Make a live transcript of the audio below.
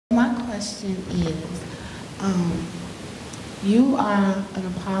question is, you are an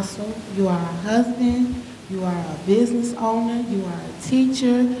apostle, you are a husband, you are a business owner, you are a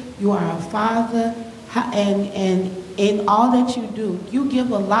teacher, you are a father, and in all that you do, you give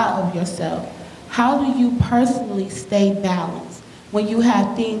a lot of yourself. How do you personally stay balanced when you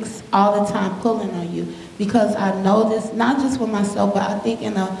have things all the time pulling on you? Because I know this, not just for myself, but I think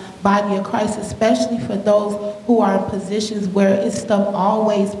in the body of Christ, especially for those who are in positions where it's stuff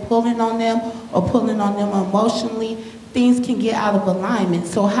always pulling on them or pulling on them emotionally, things can get out of alignment.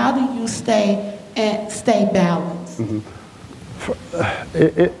 So how do you stay balanced? Mm-hmm.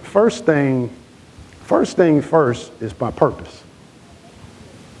 First thing first is my purpose.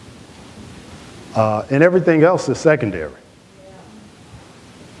 And everything else is secondary.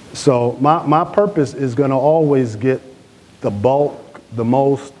 So my purpose is going to always get the bulk, the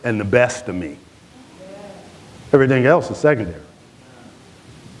most, and the best of me. Everything else is secondary.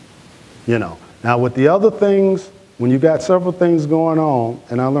 You know. Now with the other things, when you got several things going on,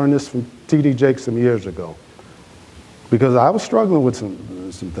 and I learned this from T.D. Jakes some years ago, because I was struggling with some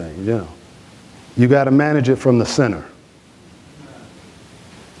things, you know. You got to manage it from the center.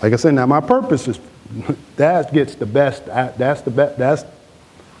 Like I said, now my purpose is, that gets the best, that's the best, that's,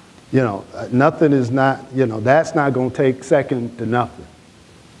 you know, nothing is not, you know, that's not going to take second to nothing.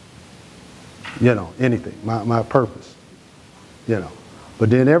 You know, anything, my purpose, you know. But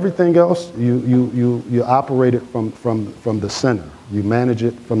then everything else, you operate it from the center. You manage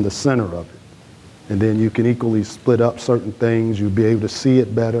it from the center of it. And then you can equally split up certain things. You'll be able to see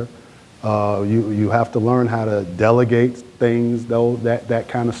it better. You have to learn how to delegate things, though, that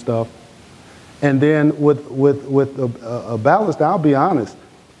kind of stuff. And then with a balance, I'll be honest,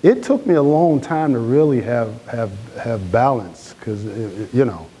 it took me a long time to really have balance, because, you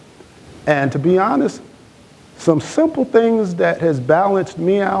know. And to be honest, some simple things that has balanced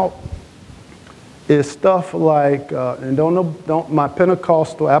me out is stuff like, and don't my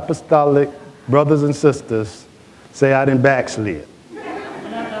Pentecostal apostolic brothers and sisters say I didn't backslid.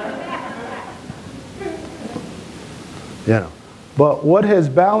 You know. But what has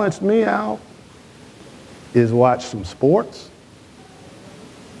balanced me out is watch some sports.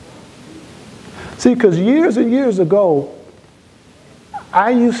 See, because years and years ago, I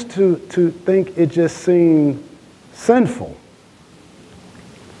used to think it just seemed sinful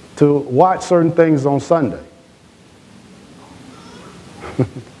to watch certain things on Sunday.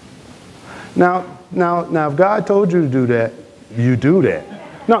 Now, if God told you to do that, you do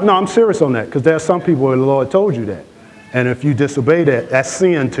that. No, I'm serious on that, because there are some people where the Lord told you that. And if you disobey that, that's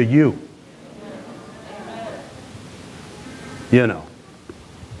sin to you. You know.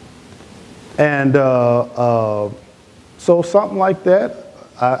 And so something like that,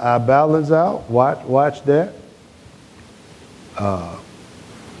 I balance out, watch that.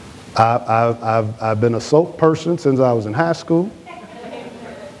 I've been a soap person since I was in high school.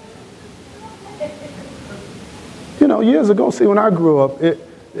 You know, years ago, see, when I grew up,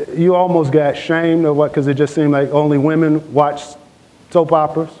 you almost got shamed or what, because it just seemed like only women watch soap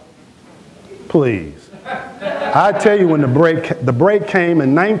operas. Please. I tell you, when the break came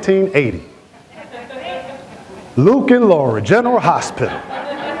in 1980. Luke and Laura, General Hospital.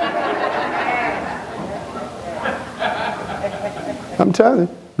 I'm telling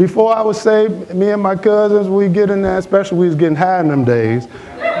you, before I was saved, me and my cousins, we get in there, especially we was getting high in them days.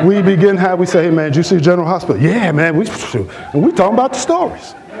 We be getting high, we say, hey man, did you see General Hospital? Yeah, man, we talking about the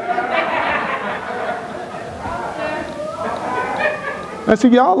stories. I see,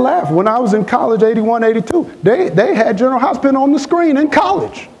 y'all laugh. When I was in college, 81, 82, they had General Hospital on the screen in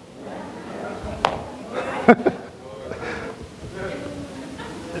college.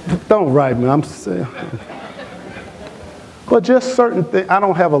 Don't write me, I'm saying. But just certain things, I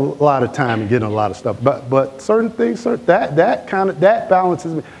don't have a lot of time in getting a lot of stuff, but certain things, that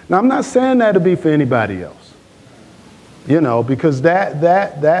balances me. Now, I'm not saying that to be for anybody else, you know, because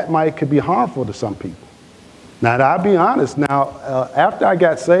that could be harmful to some people. Now, I'll be honest, now, after I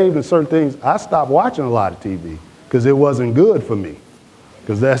got saved and certain things, I stopped watching a lot of TV because it wasn't good for me,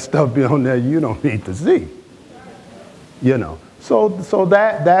 because that stuff be on there you don't need to see, you know. So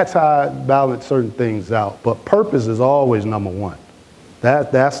that's how I balance certain things out. But purpose is always number one.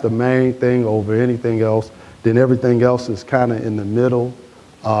 That's the main thing over anything else. Then everything else is kind of in the middle.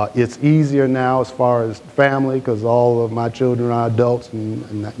 It's easier now as far as family, because all of my children are adults,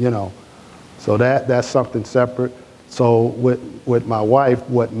 and you know. So that's something separate. So with my wife,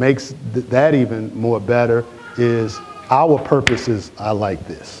 what makes that even more better is our purposes are like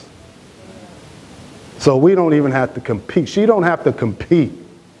this. So we don't even have to compete. She don't have to compete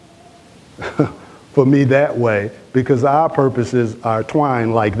for me that way, because our purposes are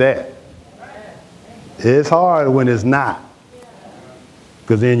twined like that. It's hard when it's not,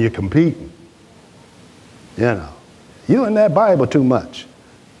 because then you're competing. You know, you in that Bible too much.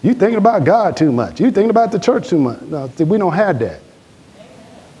 You thinking about God too much. You thinking about the church too much. No, we don't have that.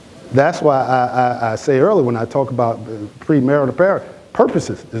 That's why I say earlier when I talk about premarital parent,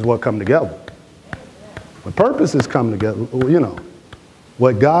 purposes is what come together. When purposes come together, you know,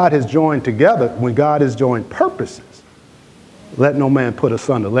 what God has joined together, when God has joined purposes, let no man put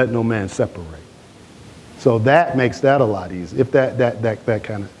asunder, let no man separate. So that makes that a lot easier, if that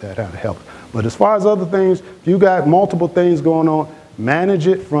kind of helps. But as far as other things, if you got multiple things going on, manage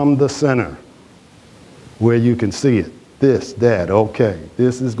it from the center where you can see it. This, that, okay.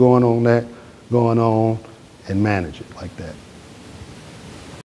 This is going on, that going on, and manage it like that.